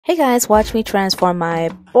Hey guys, watch me transform my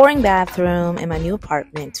boring bathroom in my new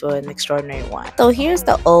apartment to an extraordinary one. So here's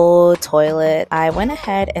the old toilet. I went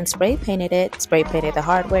ahead and spray painted the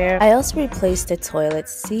hardware. I also replaced the toilet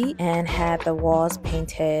seat and had the walls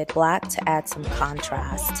painted black to add some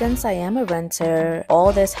contrast. Since I am a renter,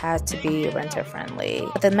 all this has to be renter friendly.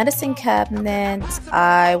 The medicine cabinet,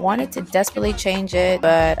 I wanted to desperately change it,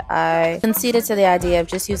 but I conceded to the idea of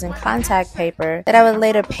just using contact paper that I would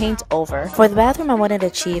later paint over. For the bathroom, I wanted to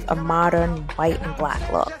achieve a modern white and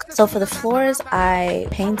black look. So for the floors, I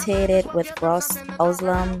painted it with Ross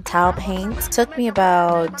Oslam tile paint. It took me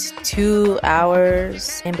about 2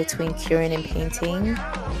 hours in between curing and painting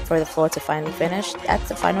for the floor to finally finish. That's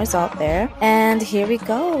the final result there. And here we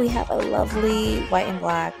go. We have a lovely white and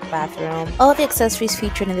black bathroom. All of the accessories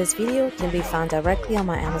featured in this video can be found directly on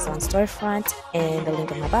my Amazon storefront in the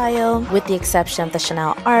link in my bio, with the exception of the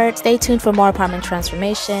Chanel art. Stay tuned for more apartment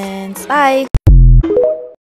transformations. Bye!